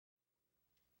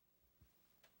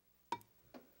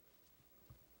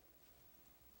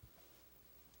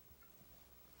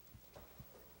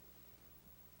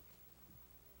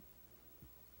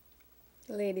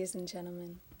Ladies and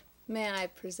gentlemen, may I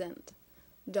present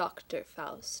Dr.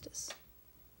 Faustus.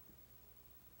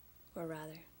 Or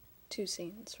rather, two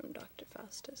scenes from Dr.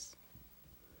 Faustus.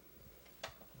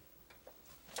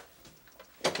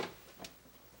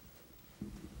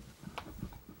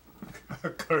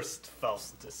 Accursed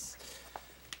Faustus.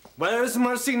 Where is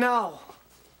mercy now?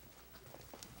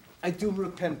 I do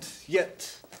repent,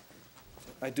 yet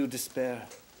I do despair.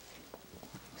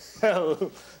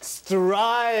 Hell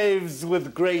strives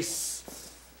with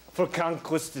grace for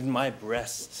conquest in my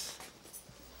breast.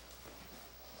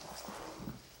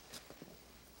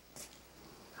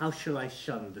 How shall I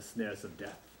shun the snares of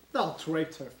death? Thou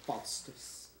traitor,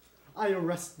 Faustus, I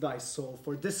arrest thy soul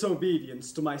for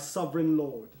disobedience to my sovereign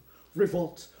lord.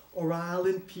 Revolt, or I'll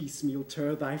in piecemeal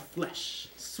tear thy flesh.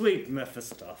 Sweet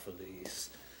Mephistopheles,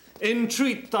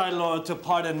 entreat thy lord to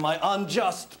pardon my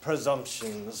unjust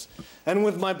presumptions, and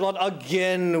with my blood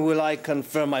again will I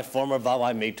confirm my former vow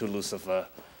I made to Lucifer.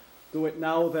 Do it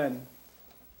now then,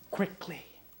 quickly,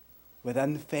 with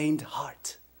unfeigned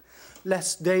heart,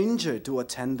 lest danger do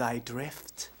attend thy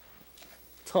drift.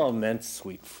 Torment,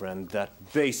 sweet friend,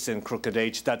 that base and crooked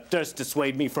age that durst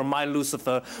dissuade me from my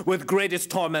Lucifer with greatest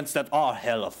torments that our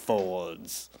hell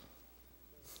affords.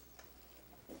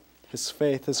 His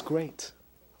faith is great.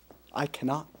 I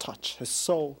cannot touch his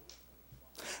soul.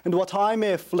 And what I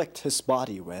may afflict his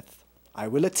body with, I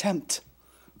will attempt,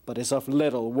 but is of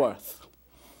little worth.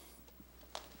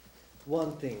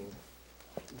 One thing,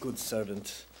 good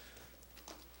servant,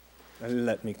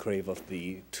 let me crave of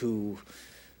thee to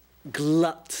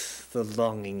glut the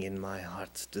longing in my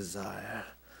heart's desire,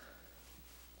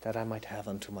 that I might have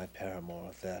unto my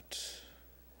paramour that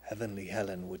heavenly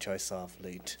Helen which I saw of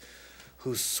late,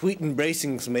 whose sweet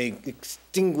embracings may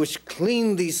extinguish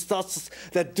clean these thoughts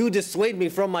that do dissuade me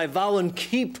from my vow and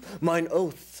keep mine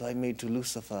oath I made to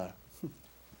Lucifer.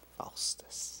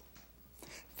 Faustus,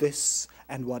 this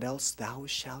and what else thou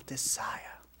shalt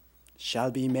desire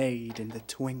shall be made in the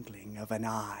twinkling of an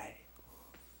eye.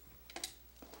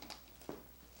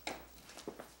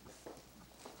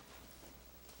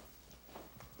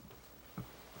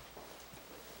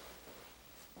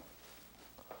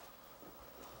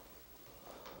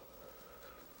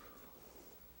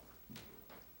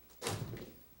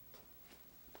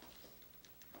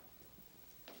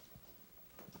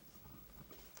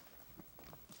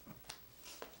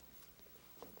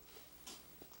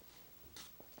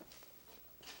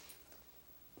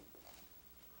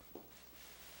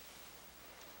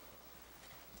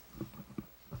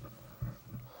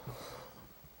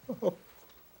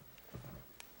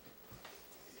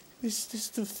 Is this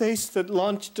the face that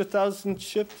launched 1,000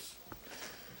 ships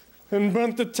and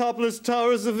burnt the topless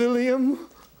towers of Ilium?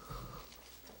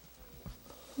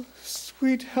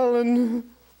 Sweet Helen,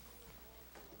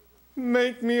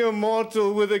 make me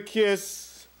immortal with a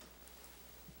kiss.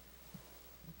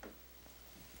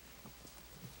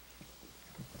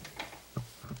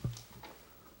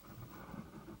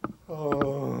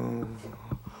 Oh,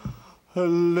 her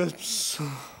lips.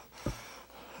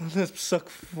 Lips suck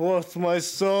forth my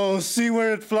soul. See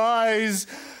where it flies.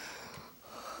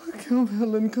 Come,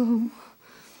 Helen, come.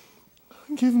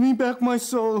 Give me back my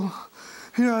soul.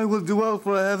 Here I will dwell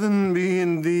for heaven be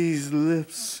in these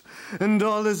lips. And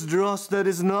all is dross that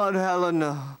is not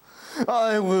Helena.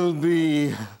 I will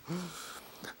be...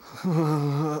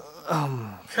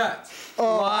 Cut.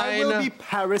 I will be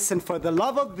Paris, and for the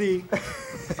love of thee...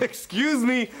 Excuse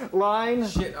me, line.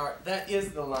 Shit, Art, that is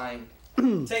the line.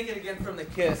 Take it again from the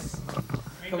kiss.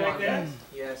 Come on, guys.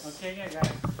 Yes. Okay, yeah,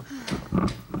 guys.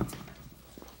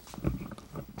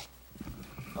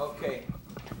 Okay.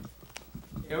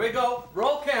 Here we go.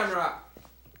 Roll camera.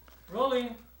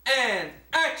 Rolling. And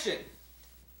action.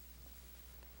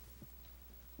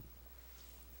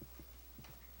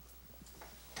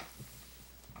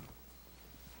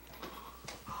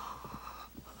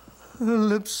 Her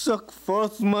lips suck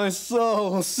forth my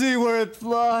soul. See where it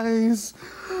flies.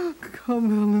 Come,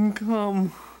 Helen,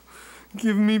 come.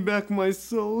 Give me back my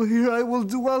soul. Here I will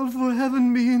dwell for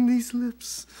heaven be in these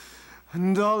lips.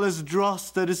 And all is dross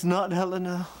that is not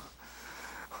Helena.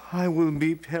 I will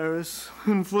be Paris,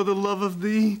 and for the love of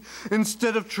thee,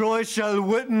 instead of Troy shall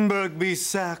Wittenberg be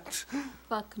sacked.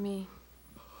 Fuck me.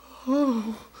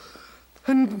 Oh,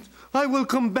 and I will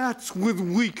combat with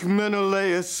weak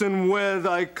Menelaus and wear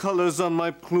thy colors on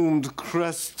my plumed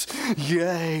crest.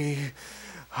 Yea,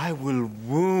 I will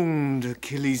wound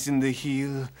Achilles in the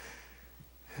heel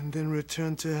and then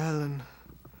return to Helen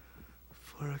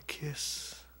for a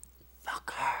kiss.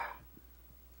 Fuck her.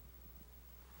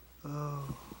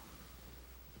 Oh,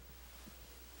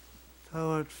 thou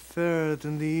art fairer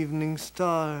than the evening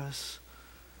stars.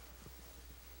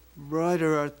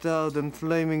 Brighter art thou than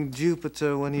flaming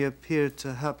Jupiter when he appeared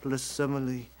to hapless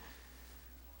Semele.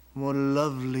 More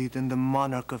lovely than the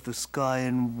monarch of the sky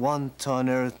and wanton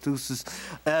Arethusa's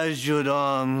azured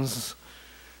arms.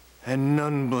 And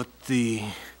none but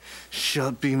thee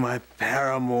shall be my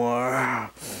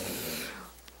paramour.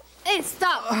 Hey,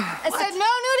 stop! I said no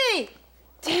nudity!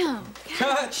 Damn.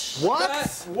 Cut. What?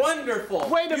 Cut. Wonderful.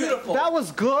 Wait a Beautiful. minute, that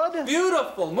was good?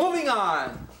 Beautiful. Moving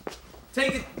on.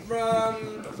 Take it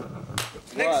from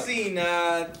next What? scene.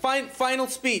 Final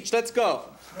speech. Let's go.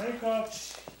 Makeup.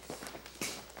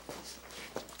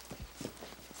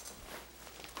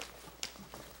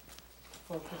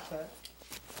 Focus that.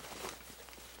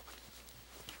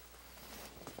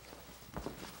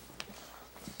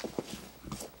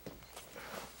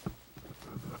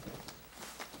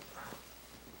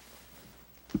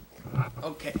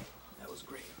 Okay. That was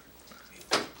great.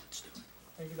 Let's do it.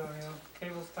 Thank you, Daniel.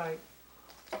 Cable's tight.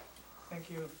 Thank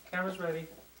you. Camera's ready.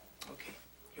 Okay.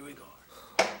 Here we go.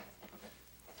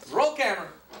 Roll camera.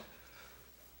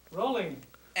 Rolling.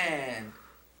 And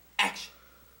action.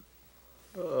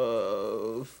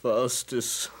 Oh,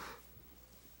 Faustus.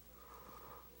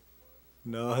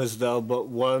 Now hast thou but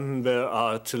one bare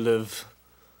hour to live,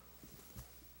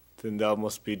 then thou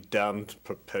must be damned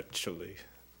perpetually.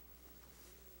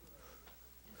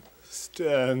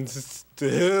 Stand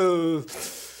still.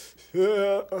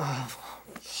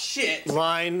 Shit.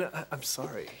 Line, I'm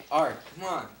sorry. Art, come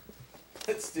on.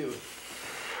 Let's do it.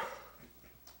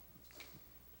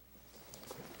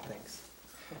 Thanks.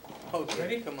 Okay,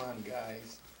 Ready? come on,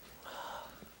 guys.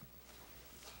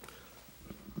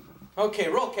 Okay,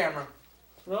 roll camera.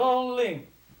 Rolling.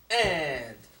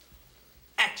 And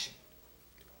action.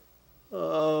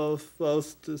 Oh,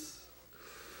 Faustus.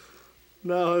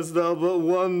 Now hast thou but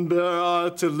one bare hour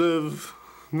to live,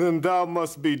 then thou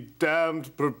must be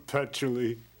damned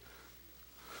perpetually.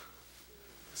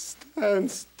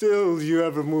 Stand still, you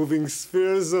ever-moving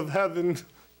spheres of heaven,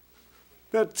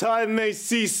 that time may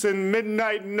cease and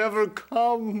midnight never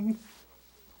come.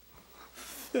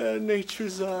 Fair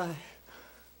nature's eye,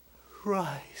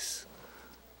 rise.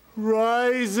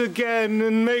 Rise again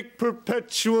and make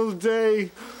perpetual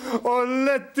day, or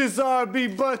let this hour be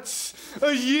but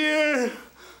a year,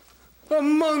 a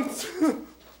month,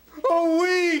 a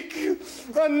week,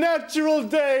 a natural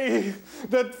day,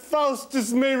 that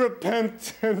Faustus may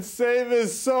repent and save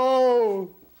his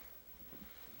soul.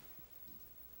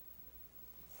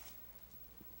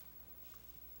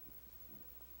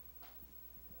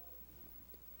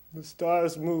 The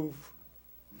stars move.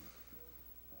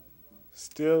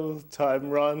 Still,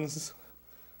 time runs.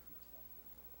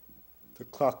 The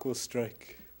clock will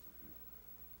strike.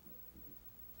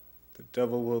 The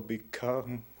devil will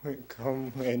come,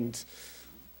 and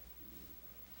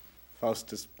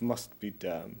Faustus must be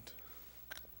damned.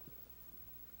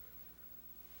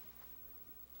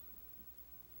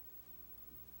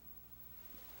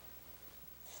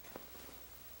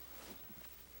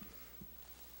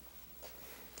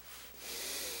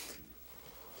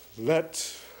 Let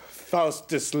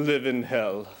Faustus live in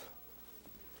hell.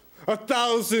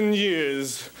 1,000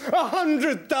 years,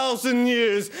 100,000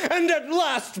 years, and at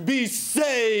last be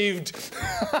saved.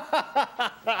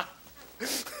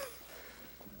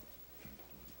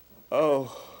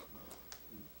 Oh,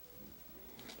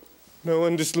 no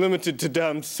one is limited to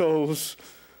damned souls.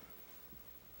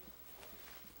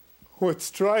 Oh, it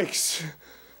strikes.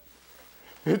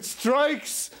 It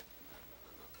strikes.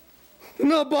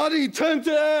 No body, turn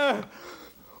to air,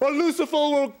 or Lucifer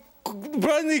will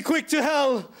burn thee quick to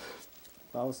hell.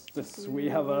 Faustus, we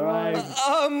have arrived.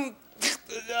 Come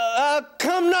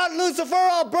not, Lucifer,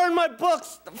 I'll burn my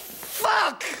books.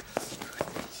 Fuck!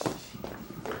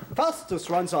 Faustus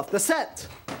runs off the set.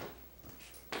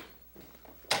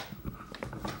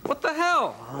 What the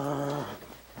hell?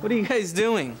 What are you guys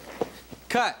doing?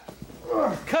 Cut.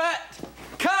 Cut!